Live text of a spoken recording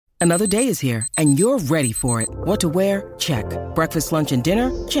Another day is here, and you're ready for it. What to wear? Check. Breakfast, lunch, and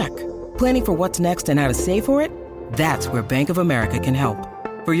dinner? Check. Planning for what's next and how to save for it? That's where Bank of America can help.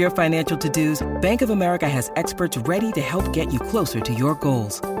 For your financial to-dos, Bank of America has experts ready to help get you closer to your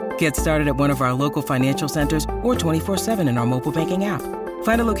goals. Get started at one of our local financial centers or 24/7 in our mobile banking app.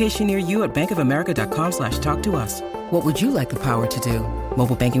 Find a location near you at bankofamerica.com/talktous. What would you like the power to do?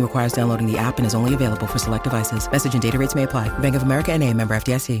 Mobile banking requires downloading the app and is only available for select devices. Message and data rates may apply. Bank of America N.A., member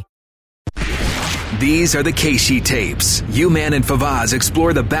FDIC. These are the Keishi tapes. U-Man and Fawaz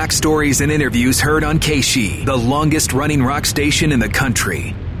explore the backstories and interviews heard on Keishi, the longest-running rock station in the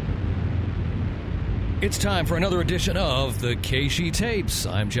country. It's time for another edition of the Keishi tapes.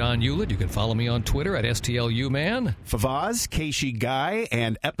 I'm John Hewlett. You can follow me on Twitter at STLUman. Fawaz, Keishi Guy,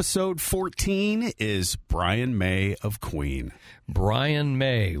 and episode 14 is Brian May of Queen. Brian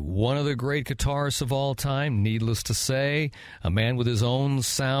May, one of the great guitarists of all time, needless to say, a man with his own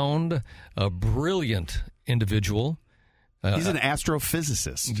sound, a brilliant individual. He's an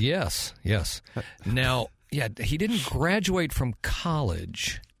astrophysicist. Yes. Now, he didn't graduate from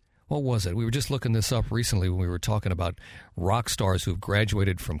college. What was it? We were just looking this up recently when we were talking about rock stars who've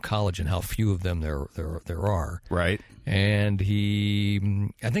graduated from college and how few of them there are. Right. And I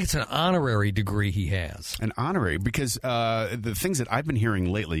think it's an honorary degree he has. An honorary, because the things that I've been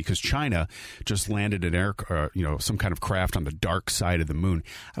hearing lately, because China just landed some kind of craft on the dark side of the moon.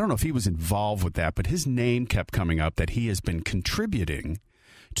 I don't know if he was involved with that, but his name kept coming up that he has been contributing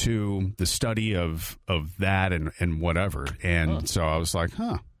to the study of that and whatever. And so I was like,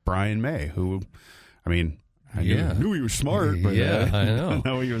 Brian May, who, I mean, I knew he was smart, but I know. I didn't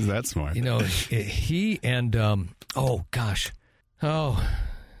know he was that smart. You know, he and,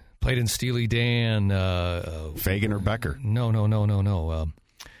 played in Steely Dan. Fagan or Becker? No.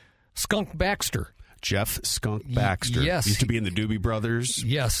 Skunk Baxter. Jeff Skunk Baxter. Yes. Used to be in the Doobie Brothers.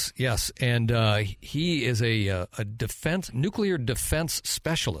 Yes. And he is a nuclear defense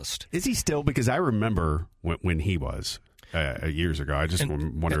specialist. Is he still? Because I remember when he was. Years ago. I just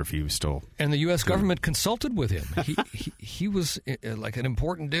wonder if he was still. And the U.S. government consulted with him. He was like an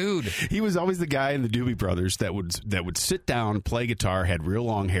important dude. He was always the guy in the Doobie Brothers that would sit down, play guitar, had real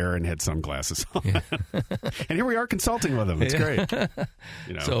long hair, and had sunglasses on. Yeah. And here we are consulting with him. It's great.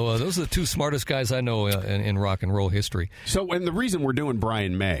 So those are the two smartest guys I know in rock and roll history. So, and the reason we're doing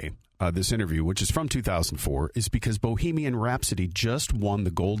Brian May, this interview, which is from 2004, is because Bohemian Rhapsody just won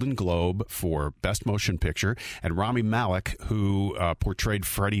the Golden Globe for Best Motion Picture, and Rami Malek, who portrayed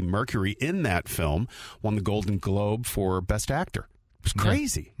Freddie Mercury in that film, won the Golden Globe for Best Actor. It was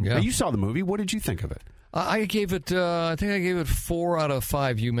crazy. Yeah. Now, you saw the movie. What did you think of it? I gave it. I think I gave it 4 out of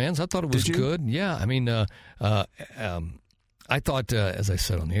 5 U-Mans. I thought it was good. Yeah, I mean, I thought, as I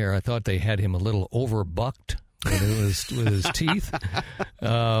said on the air, I thought they had him a little overbucked with his teeth.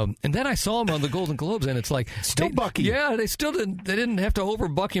 And then I saw him on the Golden Globes, and it's like still bucky. Yeah, they didn't have to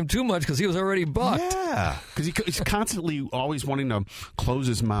overbuck him too much because he was already bucked. Yeah, because he's constantly always wanting to close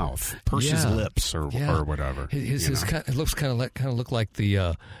his mouth, purse his lips, or whatever. It looks kind of look like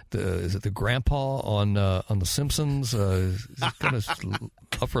the is it the grandpa on The Simpsons? His kind of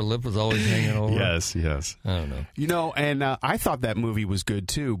upper lip was always hanging over. Yes. I don't know. And I thought that movie was good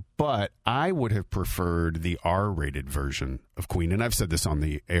too, but I would have preferred the R-rated version of Queen. And I've said this on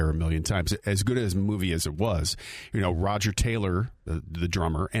the air a million times. As good as a movie as it was, Roger Taylor, the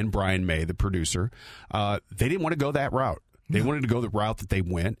drummer, and Brian May, the producer, they didn't want to go that route. They wanted to go the route that they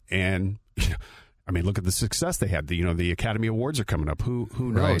went, and I mean, look at the success they had. The Academy Awards are coming up. Who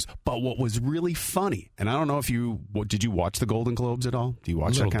knows? Right. But what was really funny, and I don't know if did you watch the Golden Globes at all? Do you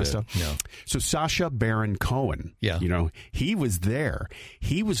watch that kind of stuff? No. So Sacha Baron Cohen, he was there.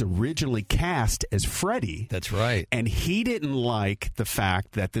 He was originally cast as Freddie. That's right. And he didn't like the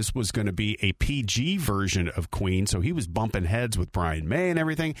fact that this was going to be a PG version of Queen, so he was bumping heads with Brian May and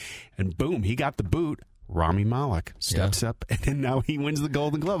everything. And boom, he got the boot. Rami Malek steps up, and then now he wins the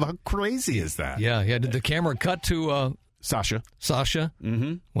Golden Globe. How crazy is that? Yeah. Did the camera cut to Sasha?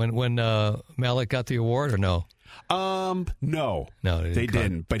 Mm-hmm. When Malek got the award, or no? No, they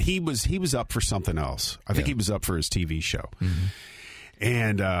didn't. But he was up for something else. I think he was up for his TV show. Mm-hmm.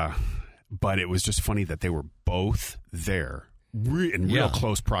 And but it was just funny that they were both there. In real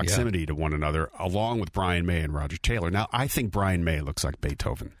close proximity to one another, along with Brian May and Roger Taylor. Now, I think Brian May looks like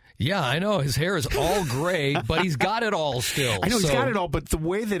Beethoven. Yeah, I know. His hair is all gray, but he's got it all still. I know he's got it all, but the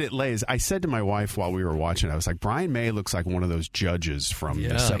way that it lays, I said to my wife while we were watching it, I was like, Brian May looks like one of those judges from the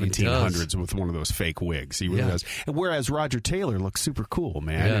 1700s with one of those fake wigs. He really does. And whereas Roger Taylor looks super cool,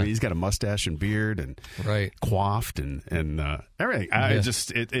 man. Yeah. I mean, he's got a mustache and beard and coiffed and everything.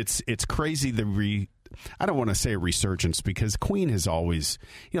 It's crazy I don't want to say a resurgence because Queen has always,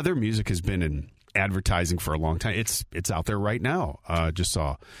 their music has been in advertising for a long time. It's out there right now. Just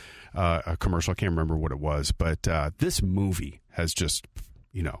saw a commercial. I can't remember what it was, but this movie has just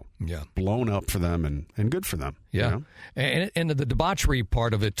blown up for them and good for them. Yeah, and the debauchery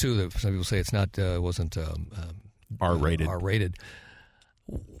part of it too. That some people say it's not wasn't R-rated. R-rated.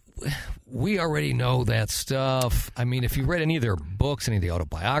 We already know that stuff. I mean, if you read any of their books, any of the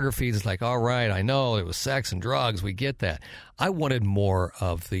autobiographies, it's like, all right, I know it was sex and drugs. We get that. I wanted more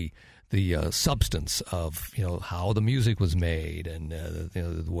of the substance of how the music was made and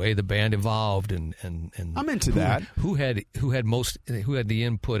the way the band evolved and I'm into that. Who had the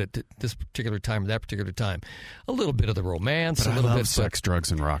input at this particular time or that particular time? A little bit of the romance, but a little I love bit sex,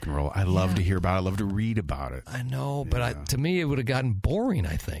 drugs, and rock and roll. I love to hear about it. I love to read about it. I know, but to me, it would have gotten boring.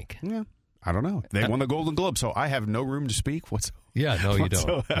 I think. Yeah. I don't know. They won the Golden Globe, so I have no room to speak. Yeah, no, you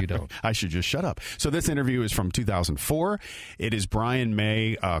don't. You don't. I should just shut up. So this interview is from 2004. It is Brian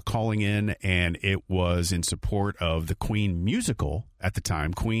May calling in, and it was in support of the Queen musical at the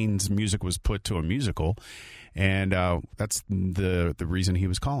time. Queen's music was put to a musical, and that's the reason he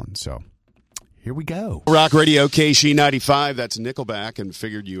was calling. So here we go. Rock Radio KC95. That's Nickelback and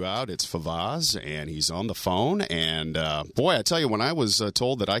Figured You Out. It's Favaz, and he's on the phone. And, boy, I tell you, when I was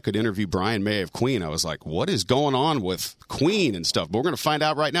told that I could interview Brian May of Queen, I was like, what is going on with Queen and stuff? But we're going to find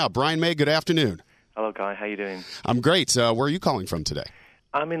out right now. Brian May, good afternoon. Hello, Guy. How you doing? I'm great. Where are you calling from today?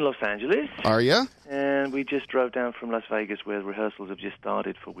 I'm in Los Angeles. Are you? And we just drove down from Las Vegas where rehearsals have just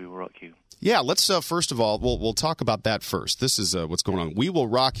started for We Will Rock You. Yeah, let's, first of all, we'll talk about that first. This is what's going on. We Will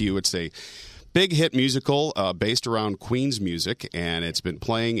Rock You. It's a big hit musical based around Queen's music, and it's been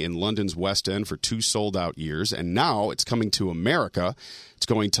playing in London's West End for 2 sold-out years, and now it's coming to America. It's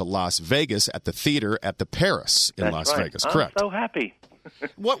going to Las Vegas at the theater at the Paris in Las Vegas. Correct. I'm so happy.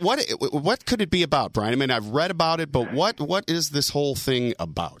 What could it be about, Brian? I mean, I've read about it, but what is this whole thing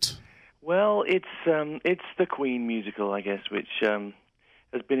about? Well, it's the Queen musical, I guess, which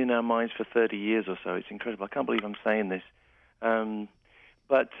has been in our minds for 30 years or so. It's incredible. I can't believe I'm saying this.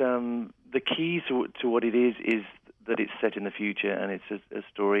 But the key to what it is that it's set in the future, and it's a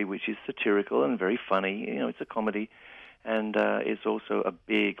story which is satirical and very funny. It's a comedy, and it's also a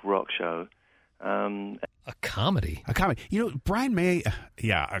big rock show. A comedy. Brian May.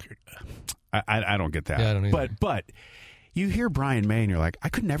 Yeah, I don't get that. Yeah, I don't either. But you hear Brian May, and you're like, I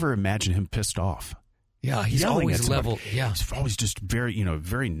could never imagine him pissed off. Yeah, he's always level. Yeah, he's always just very,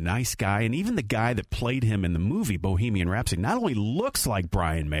 very nice guy. And even the guy that played him in the movie Bohemian Rhapsody not only looks like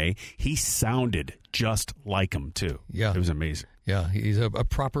Brian May, he sounded just like him too. Yeah, it was amazing. Yeah, he's a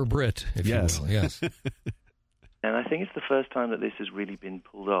proper Brit, if you will. Yes. And I think it's the first time that this has really been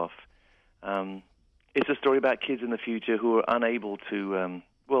pulled off. It's a story about kids in the future who are unable to.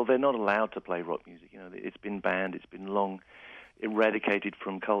 They're not allowed to play rock music. It's been banned. It's been long eradicated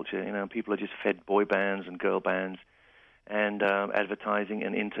from culture. People are just fed boy bands and girl bands and advertising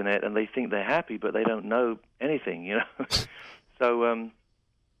and internet, and they think they're happy, but they don't know anything, So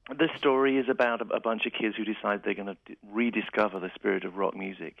this story is about a bunch of kids who decide they're going to rediscover the spirit of rock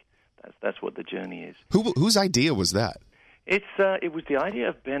music. That's what the journey is. Whose idea was that? It was the idea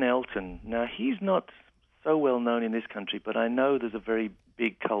of Ben Elton. Now, he's not so well known in this country, but I know there's a very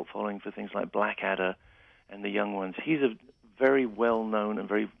big cult following for things like Blackadder and the Young Ones. He's a very well-known and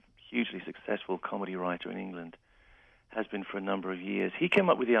very hugely successful comedy writer in England, has been for a number of years. He came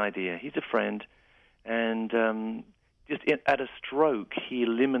up with the idea. He's a friend, and at a stroke, he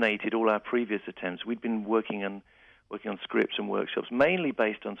eliminated all our previous attempts. We'd been working on scripts and workshops, mainly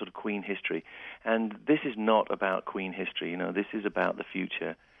based on sort of Queen history. And this is not about Queen history. This is about the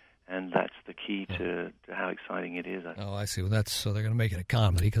future. And that's the key to how exciting it is. I see. Well, so they're going to make it a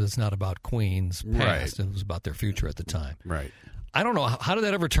comedy because it's not about Queen's past. Right. It was about their future at the time. Right. I don't know. How did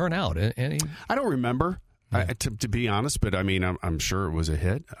that ever turn out? I don't remember, to be honest, but I mean, I'm sure it was a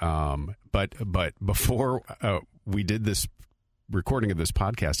hit. But before we did this recording of this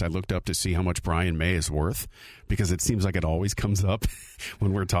podcast, I looked up to see how much Brian May is worth, because it seems like it always comes up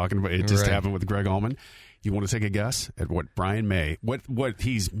when we're talking about it. Just happened with Greg Allman. You want to take a guess at what Brian May, what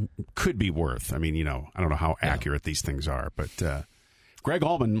he's could be worth? I mean, I don't know how accurate these things are, but Greg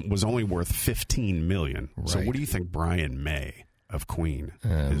Allman was only worth $15 million. Right. So what do you think Brian May of Queen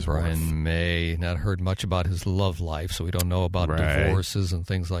is Brian worth? May, not heard much about his love life, so we don't know about divorces and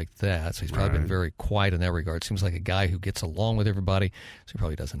things like that. So he's probably been very quiet in that regard. Seems like a guy who gets along with everybody, so he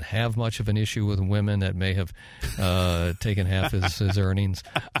probably doesn't have much of an issue with women that may have taken half his earnings,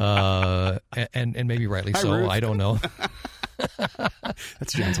 and maybe rightly so. Ruth. I don't know.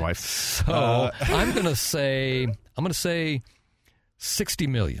 That's Jan's wife. So I'm going to say $60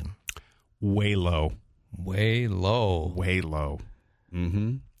 million. Way low. Way low. Way low.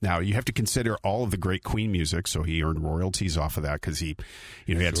 Mm-hmm. Now, you have to consider all of the great Queen music, so he earned royalties off of that because he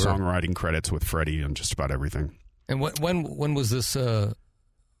had songwriting credits with Freddie and just about everything. And when was this?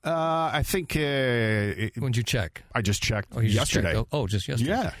 I think. When did you check? I just checked yesterday. Just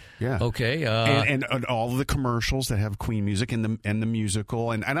yesterday. Yeah. Okay. And all of the commercials that have Queen music and the musical,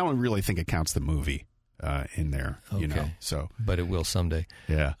 and I don't really think it counts the movie in there. Okay. So, but it will someday.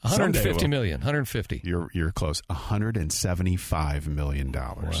 Yeah. 150 million. 150. You're close. $175 million.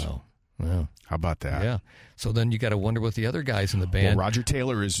 Wow. How about that? Yeah. So then you got to wonder what the other guys in the band. Well, Roger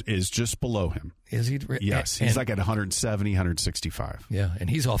Taylor is just below him. Is he? Yes. He's like at 170, 165. Yeah. And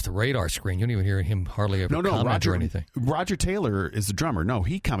he's off the radar screen. You don't even hear him hardly ever comment or anything. Roger Taylor is the drummer. No,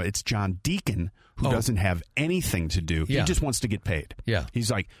 he comments. It's John Deacon who doesn't have anything to do. Yeah. He just wants to get paid. Yeah.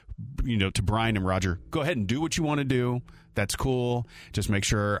 He's like, to Brian and Roger, go ahead and do what you want to do. That's cool. Just make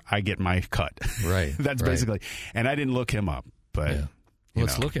sure I get my cut. Right. That's basically. And I didn't look him up, but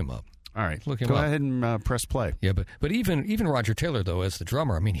let's look him up. All right, look him go up. ahead and press play. Yeah, but even Roger Taylor, though, as the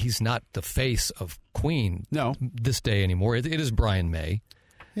drummer, I mean, he's not the face of Queen this day anymore. It is Brian May.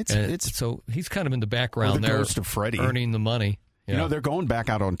 It's so he's kind of in the background the there, ghost of Freddie, earning the money. Yeah. They're going back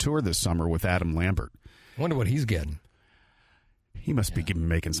out on tour this summer with Adam Lambert. I wonder what he's getting. He must be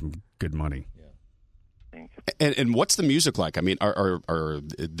making some good money. And what's the music like? I mean, are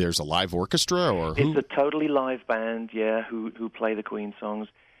there's a live orchestra or who? It's a totally live band, who play the Queen songs.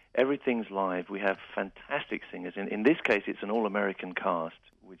 Everything's live. We have fantastic singers. In this case, it's an all-American cast,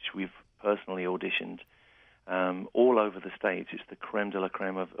 which we've personally auditioned all over the States. It's the creme de la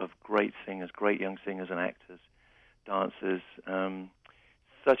creme of great singers, great young singers and actors, dancers.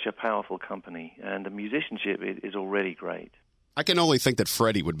 Such a powerful company, and the musicianship is already great. I can only think that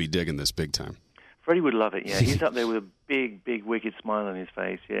Freddie would be digging this big time. Freddie would love it, yeah. He's up there with a big, big, wicked smile on his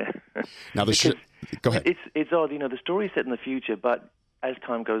face, yeah. Now, go ahead. It's odd, the story's set in the future, but as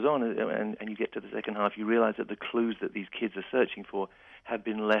time goes on and you get to the second half, you realize that the clues that these kids are searching for have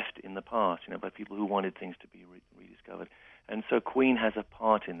been left in the past, by people who wanted things to be rediscovered. And so Queen has a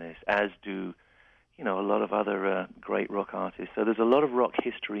part in this, as do, a lot of other great rock artists. So there's a lot of rock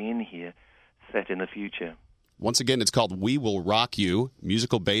history in here set in the future. Once again, it's called We Will Rock You,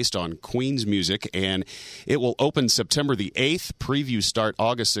 musical based on Queen's music, and it will open September the 8th. Previews start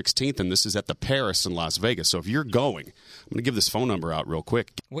August 16th, and this is at the Paris in Las Vegas. So if you're going, I'm going to give this phone number out real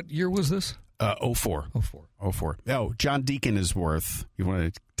quick. What year was this? 04. 04. Oh, John Deacon is worth, you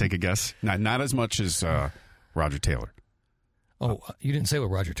want to take a guess? Not as much as Roger Taylor. Oh, you didn't say what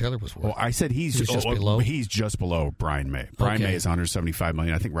Roger Taylor was worth. Well, I said he's just below? He's just below Brian May. Brian May is $175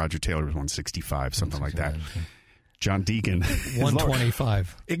 million. I think Roger Taylor was $165, something like that. Okay. John Deacon. $125.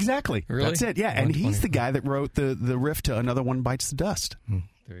 Exactly. Really? That's it, yeah. And he's the guy that wrote the riff to Another One Bites the Dust.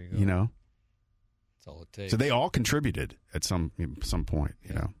 There you go. That's all it takes. So they all contributed at some point,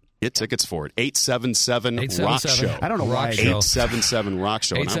 Get tickets for it. 877-ROCK-SHOW. I don't know why.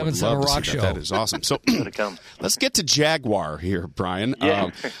 877-ROCK-SHOW. 877-ROCK-SHOW. That is awesome. So let's get to Jaguar here, Brian.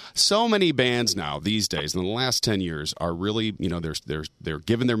 Yeah. So many bands now these days, in the last 10 years, are really, they're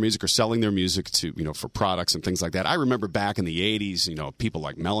giving their music or selling their music to, for products and things like that. I remember back in the 80s, people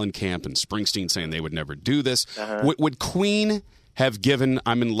like Mellencamp and Springsteen saying they would never do this. Uh-huh. Would Queen have given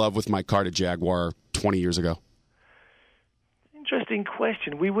I'm in love with my car to Jaguar 20 years ago? Interesting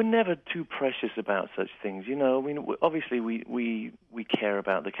question. We were never too precious about such things. Obviously we care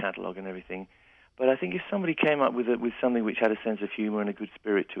about the catalog and everything, but I think if somebody came up with something which had a sense of humor and a good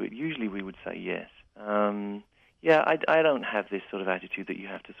spirit to it, usually we would say yes. I don't have this sort of attitude that you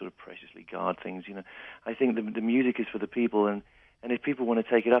have to sort of preciously guard things. I think the music is for the people, and if people want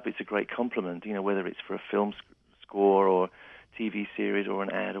to take it up, it's a great compliment. Whether it's for a film score or TV series or an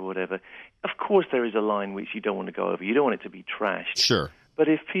ad or whatever. Of course, there is a line which you don't want to go over. You don't want it to be trashed. Sure. But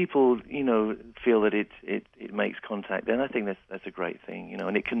if people, feel that it makes contact, then I think that's a great thing,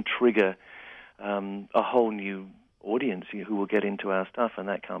 and it can trigger a whole new audience who will get into our stuff, and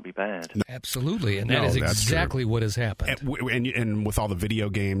that can't be bad. Absolutely, and that is exactly what has happened. And with all the video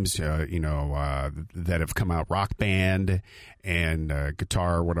games, that have come out, Rock Band and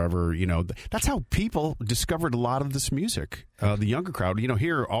Guitar or whatever, that's how people discovered a lot of this music. The younger crowd,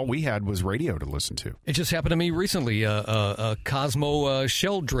 here all we had was radio to listen to. It just happened to me recently. Cosmo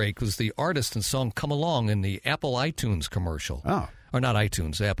Sheldrake was the artist and song "Come Along" in the Apple iTunes commercial. Oh. Or not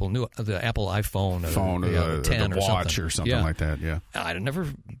iTunes, the Apple iPhone, or 10 the watch or something like that. Yeah, I'd have never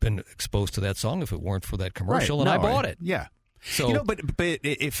been exposed to that song if it weren't for that commercial, and I bought it. Yeah, so but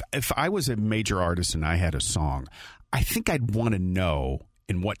if I was a major artist and I had a song, I think I'd want to know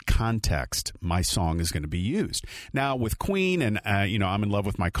in what context my song is going to be used. Now, with Queen and, I'm in love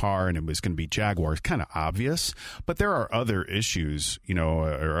with my car and it was going to be Jaguar, it's kind of obvious. But there are other issues,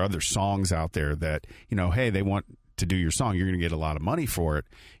 or other songs out there that, hey, they want to do your song. You're going to get a lot of money for it,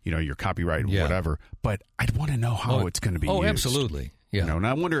 your copyright, whatever. But I'd want to know how it's going to be used. Oh, absolutely. Yeah. And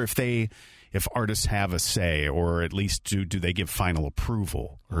I wonder if artists have a say, or at least do they give final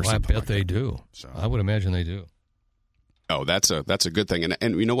approval or something? I bet they do. So. I would imagine they do. Oh, that's a good thing.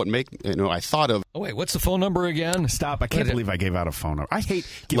 And you know what I thought of. Oh, wait, what's the phone number again? Stop. I can't believe I gave out a phone number. I hate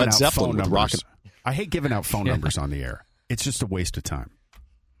giving out phone numbers. I hate giving out phone numbers on the air. It's just a waste of time.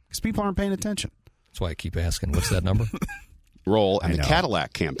 Because people aren't paying attention. That's why I keep asking, what's that number? Roll and the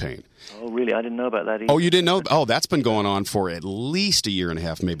Cadillac campaign. Oh, really? I didn't know about that either. Oh, you didn't know? Oh, that's been going on for at least a year and a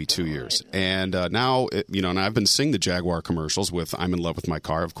half, maybe 2 years. And now, and I've been seeing the Jaguar commercials with I'm in Love with My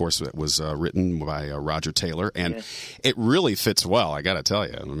Car. Of course, it was written by Roger Taylor. And it really fits well, I got to tell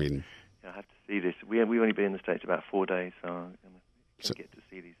you. I mean, I have to see this. We've only been in the States about 4 days, so I'm going to get to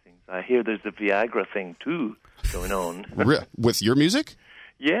see these things. I hear there's the Viagra thing, too, going on. With your music?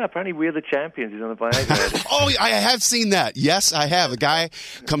 Yeah, apparently We're the Champions is on the Viagra. Oh, I have seen that. Yes, I have. A guy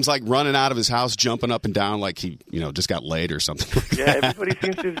comes like running out of his house, jumping up and down like he, just got laid or something. Yeah, everybody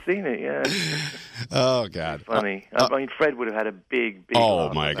seems to have seen it, yeah. Oh, God. It's funny. I mean, Fred would have had a big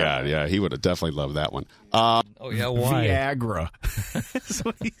Oh, my God. Yeah, he would have definitely loved that one. Oh, yeah, why? Viagra. That's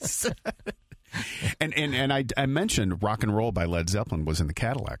what he said. And I mentioned Rock and Roll by Led Zeppelin was in the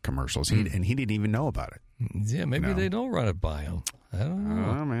Cadillac commercials, and he didn't even know about it. Yeah, maybe they don't run it by him. I don't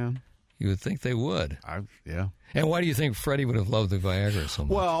know. Oh, man. You would think they would. Yeah. And why do you think Freddie would have loved the Viagra so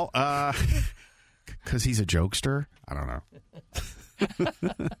much? Well, because he's a jokester. I don't know.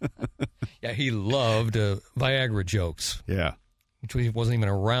 Yeah, he loved Viagra jokes. Yeah. Which he wasn't even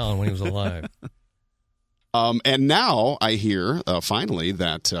around when he was alive. And now I hear, finally,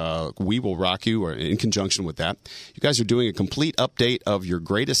 that We Will Rock You, or in conjunction with that, you guys are doing a complete update of your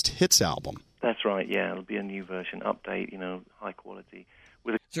greatest hits album. That's right, yeah. It'll be a new version, update, high quality.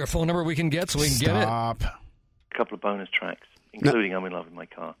 Is there a phone number we can get so we can get it? A couple of bonus tracks, including I'm in Love with My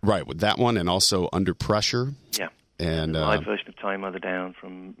Car. Right, with that one, and also Under Pressure. Yeah. And a live version of Tie Mother Down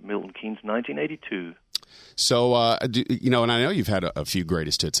from Milton Keynes, 1982. So, and I know you've had a few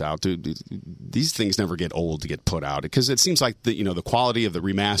greatest hits out. These things never get old to get put out, because it seems like the quality of the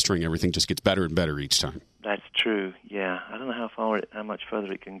remastering, everything just gets better and better each time. That's true, yeah. I don't know how much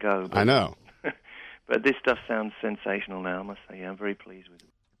further it can go. I know. But this stuff sounds sensational now, I must say. Yeah, I'm very pleased with it.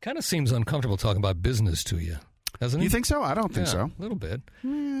 Kind of seems uncomfortable talking about business to you, doesn't he? You think so? I don't think so. A little bit.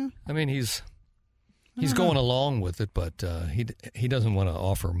 Yeah. I mean, he's going along with it, but he doesn't want to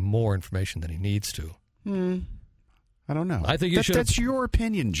offer more information than he needs to. I don't know. I think you should. That's your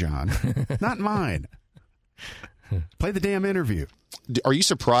opinion, John, not mine. Play the damn interview. Are you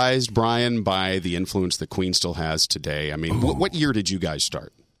surprised, Brian, by the influence that Queen still has today? I mean, what year did you guys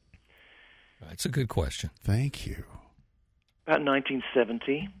start? That's a good question. Thank you. About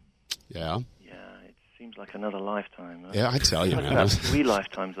 1970. Yeah. Yeah, it seems like another lifetime. Yeah, I tell you, man. About 3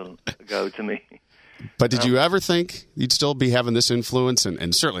 lifetimes ago to me. But did you ever think you'd still be having this influence?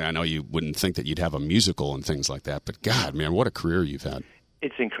 And certainly I know you wouldn't think that you'd have a musical and things like that. But God, man, what a career you've had.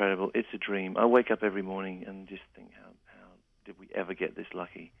 It's incredible. It's a dream. I wake up every morning and just think, how did we ever get this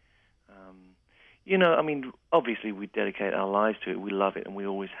lucky? I mean, obviously we dedicate our lives to it. We love it, and we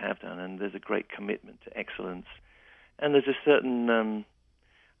always have done. And there's a great commitment to excellence. And there's a certain...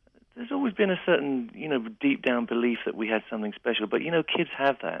 there's always been a certain, deep down belief that we had something special. But, kids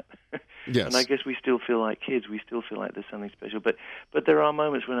have that. Yes. And I guess we still feel like kids. We still feel like there's something special. But there are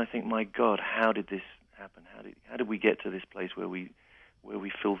moments when I think, my God, how did this happen? How did we get to this place where we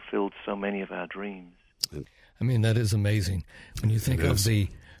fulfilled so many of our dreams? I mean, that is amazing. When you think of the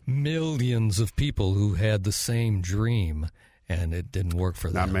millions of people who had the same dream and it didn't work for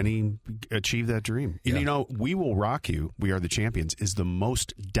them. Not many achieve that dream. Yeah. We Will Rock You, We Are the Champions, is the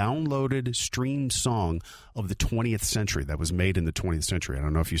most downloaded, streamed song of the 20th century that was made in the 20th century. I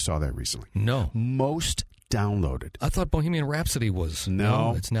don't know if you saw that recently. No. Most downloaded. I thought Bohemian Rapsody was.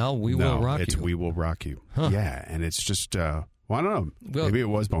 No. It's now We Will Rock You. It's We Will Rock You. Huh. Yeah, and it's just... I don't know. Well, maybe it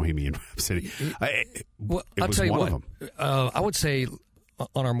was Bohemian Rhapsody. I'll tell you what. I would say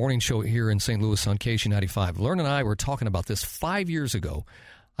on our morning show here in St. Louis on KC95, Lerner and I were talking about this 5 years ago.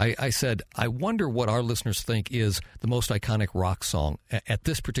 I said, I wonder what our listeners think is the most iconic rock song at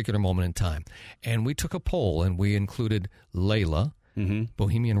this particular moment in time. And we took a poll, and we included Layla,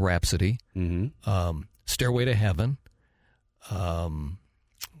 Bohemian Rhapsody, Stairway to Heaven,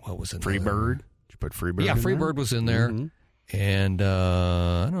 what was it? Freebird? Did you put Freebird in there? Freebird was in there. And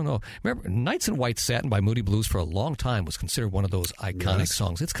I don't know. Remember, Nights in White Satin by Moody Blues for a long time was considered one of those iconic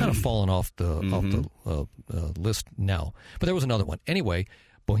songs. It's kind of fallen off the list now. But there was another one. Anyway,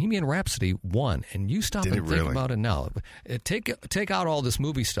 Bohemian Rhapsody won, and you stop and think about it now. Take out all this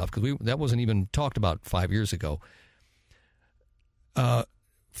movie stuff, because that wasn't even talked about 5 years ago.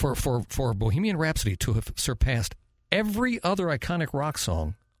 For Bohemian Rhapsody to have surpassed every other iconic rock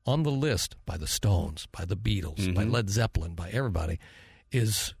song on the list by the Stones, by the Beatles, by Led Zeppelin, by everybody,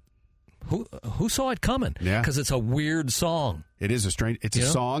 is who saw it coming? Yeah, because it's a weird song. It is a strange. It's a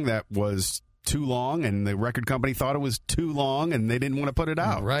song that was too long, and the record company thought it was too long, and they didn't want to put it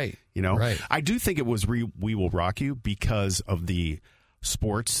out. Right. Right. I do think it was "We Will Rock You" because of the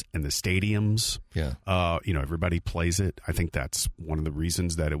sports and the stadiums. Yeah. Everybody plays it. I think that's one of the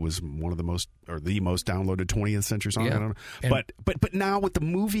reasons that it was one of the most downloaded 20th century song. Yeah. I don't know. But now with the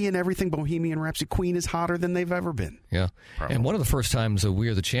movie and everything, Bohemian Rhapsody, Queen is hotter than they've ever been. Yeah. Probably. And one of the first times "We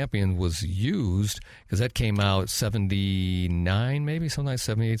Are the Champion" was used, because that came out 79, maybe, something like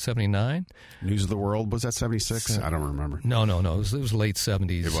 78, 79. News of the World, was that 76? I don't remember. No. It was late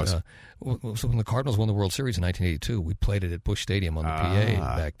 70s. It was. So when the Cardinals won the World Series in 1982, we played it at Busch Stadium on the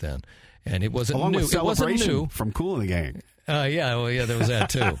PA back then. And it wasn't Along new. with Celebration it wasn't new. from Kool and the Gang. Yeah, there was that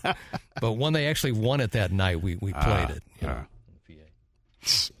too. But when they actually won it that night, we played it.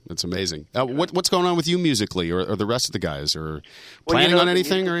 It's amazing. What's going on with you musically, or the rest of the guys, or planning on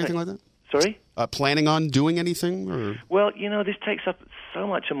anything or anything like that? Sorry? Planning on doing anything? Or? Well, this takes up so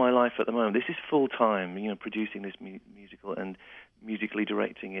much of my life at the moment. This is full time, producing this musical and musically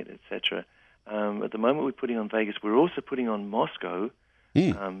directing it, etc. At the moment, we're putting on Vegas. We're also putting on Moscow.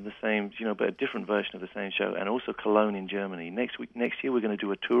 The same, but a different version of the same show, and also Cologne in Germany. Next year, we're going to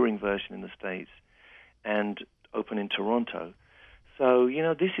do a touring version in the States and open in Toronto. So,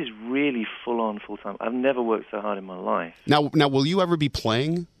 this is really full time. I've never worked so hard in my life. Now, will you ever be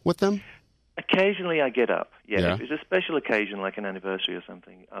playing with them? Occasionally, I get up. Yeah. If it's a special occasion, like an anniversary or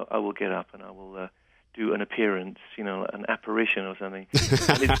something, I will get up and I will do an appearance, an apparition or something.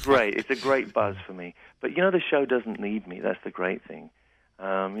 And it's great. It's a great buzz for me. But the show doesn't need me. That's the great thing.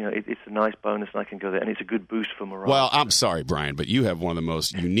 It's a nice bonus, and I can go there, and it's a good boost for morale. Well, I'm sorry, Brian, but you have one of the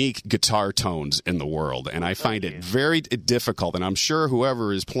most unique guitar tones in the world, and I find it very difficult, and I'm sure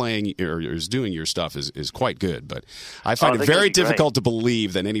whoever is playing or is doing your stuff is quite good, but I find it very difficult to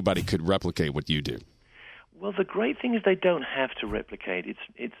believe that anybody could replicate what you do. Well, the great thing is they don't have to replicate.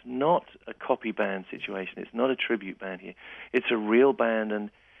 It's not a copy band situation. It's not a tribute band here. It's a real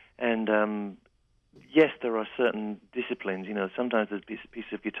band, and yes, there are certain disciplines. Sometimes there's a piece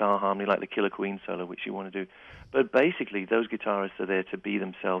of guitar harmony, like the Killer Queen solo, which you want to do. But basically, those guitarists are there to be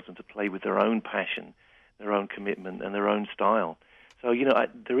themselves and to play with their own passion, their own commitment, and their own style. So,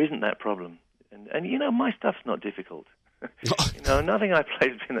 there isn't that problem. And my stuff's not difficult. Nothing I play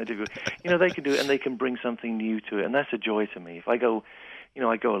has been that difficult. They can do it, and they can bring something new to it, and that's a joy to me. If I go,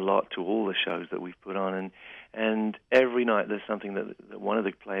 I go a lot to all the shows that we've put on, and every night there's something that one of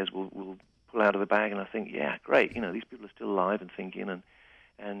the players will pull out of the bag, and I think, yeah, great. These people are still alive and thinking,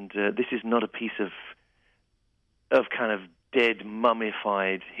 and this is not a piece of kind of dead,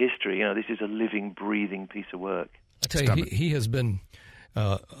 mummified history. This is a living, breathing piece of work. I tell you, he has been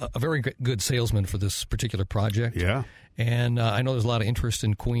a very good salesman for this particular project. Yeah. And I know there's a lot of interest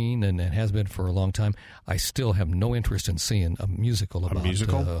in Queen, and it has been for a long time. I still have no interest in seeing a musical about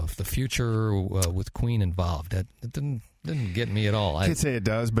the future with Queen involved. That didn't get me at all. I can't say it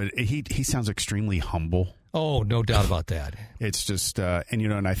does, but he sounds extremely humble. Oh, no doubt about that. It's just,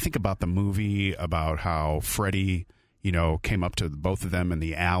 and I think about the movie, about how Freddie, came up to both of them in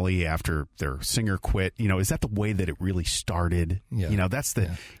the alley after their singer quit. Is that the way that it really started? Yeah. That's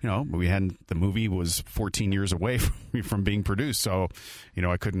the, the movie was 14 years away from being produced. So,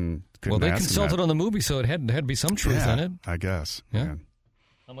 I couldn't Well, they ask consulted on the movie, so it had to be some truth in it. I guess. Yeah. Man.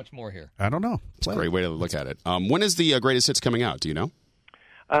 How much more here? I don't know. It's a great way to look at it. When is the Greatest Hits coming out? Do you know?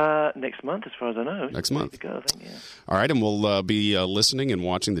 Next month, as far as I know. Next month. Go, I think, yeah. All right, and we'll be listening and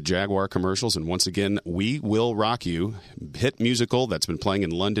watching the Jaguar commercials. And once again, We Will Rock You, hit musical that's been playing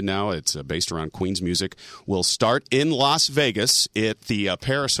in London now. It's based around Queen's music. Will start in Las Vegas at the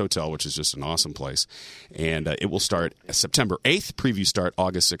Paris Hotel, which is just an awesome place. And it will start September 8th. Previews start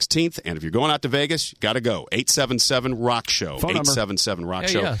August 16th. And if you're going out to Vegas, you got to go. 877-ROCK-SHOW.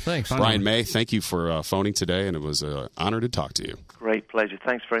 877-ROCK-SHOW. Yeah, thanks. Brian May, thank you for phoning today, and it was an honor to talk to you. Great pleasure.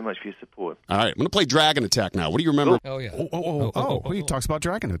 Thanks very much for your support. All right, I'm going to play Dragon Attack now. What do you remember Oh, yeah. He talks about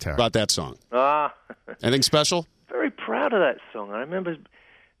Dragon Attack. about that song? Ah, Anything special? very proud of that song. I remember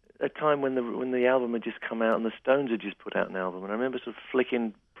a time when the album had just come out and the Stones had just put out an album, and I remember sort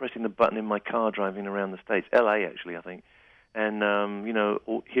of pressing the button in my car driving around the States, LA actually, I think, And,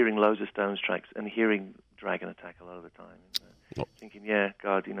 hearing loads of Stones tracks and hearing Dragon Attack a lot of the time. Thinking,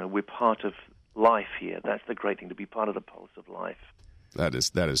 God, we're part of life here. That's the great thing, to be part of the pulse of life. That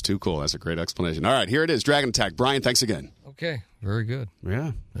is too cool. That's a great explanation. All right, here it is, Dragon Attack. Brian, thanks again. Okay, very good.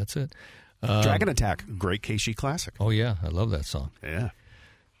 Yeah. That's it. Dragon Attack, great KC classic. Oh, yeah, I love that song. Yeah.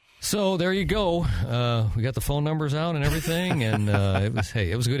 So there you go. We got the phone numbers out and everything, and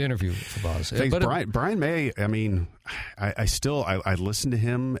it was a good interview for Boz. Thanks, Brian May. I mean, I listen to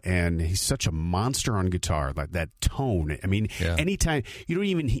him, and he's such a monster on guitar. Like that tone. I mean, anytime you don't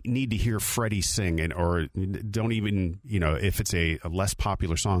even need to hear Freddie sing, or don't even if it's a less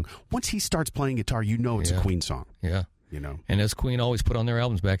popular song. Once he starts playing guitar, it's a Queen song. Yeah, And as Queen always put on their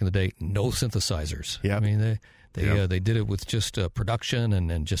albums back in the day, no synthesizers. Yeah, I mean they did it with just production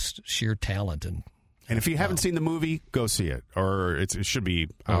and just sheer talent. And if you haven't seen the movie, go see it. Or it should be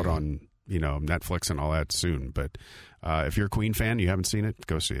out on Netflix and all that soon. But if you're a Queen fan, you haven't seen it,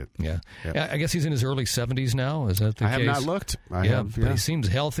 go see it. Yeah. I guess he's in his early 70s now. Is that the case? I have not looked. But he seems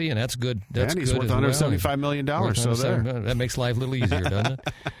healthy, and that's good. That's he's good worth $175 million. So that makes life a little easier, doesn't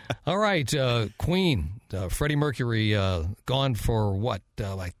it? All right, Queen. Freddie Mercury gone for what,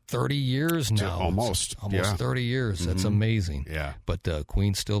 like 30 years now? Almost 30 years. Mm-hmm. That's amazing. Yeah. But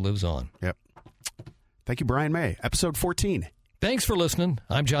Queen still lives on. Yep. Thank you, Brian May. Episode 14. Thanks for listening.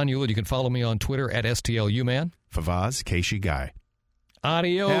 I'm John Hewlett. You can follow me on Twitter at STLUman. Favaz, KC Guy.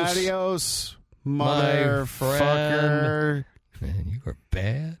 Adios, motherfucker. Man, you are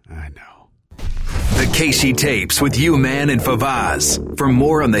bad. I know. The KC Tapes with U-Man and Favaz. For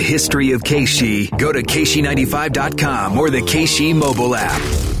more on the history of KC, go to KC95.com or the KC mobile app.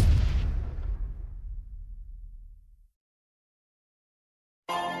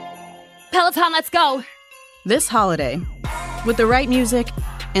 Peloton, let's go. This holiday, with the right music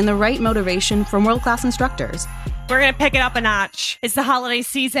and the right motivation from world-class instructors, we're going to pick it up a notch. It's the holiday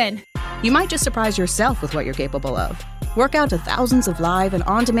season. You might just surprise yourself with what you're capable of. Work out to thousands of live and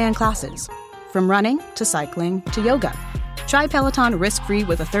on-demand classes, from running to cycling to yoga. Try Peloton risk-free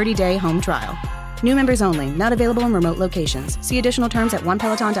with a 30-day home trial. New members only, not available in remote locations. See additional terms at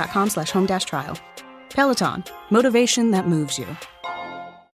onepeloton.com/home-trial. Peloton, motivation that moves you.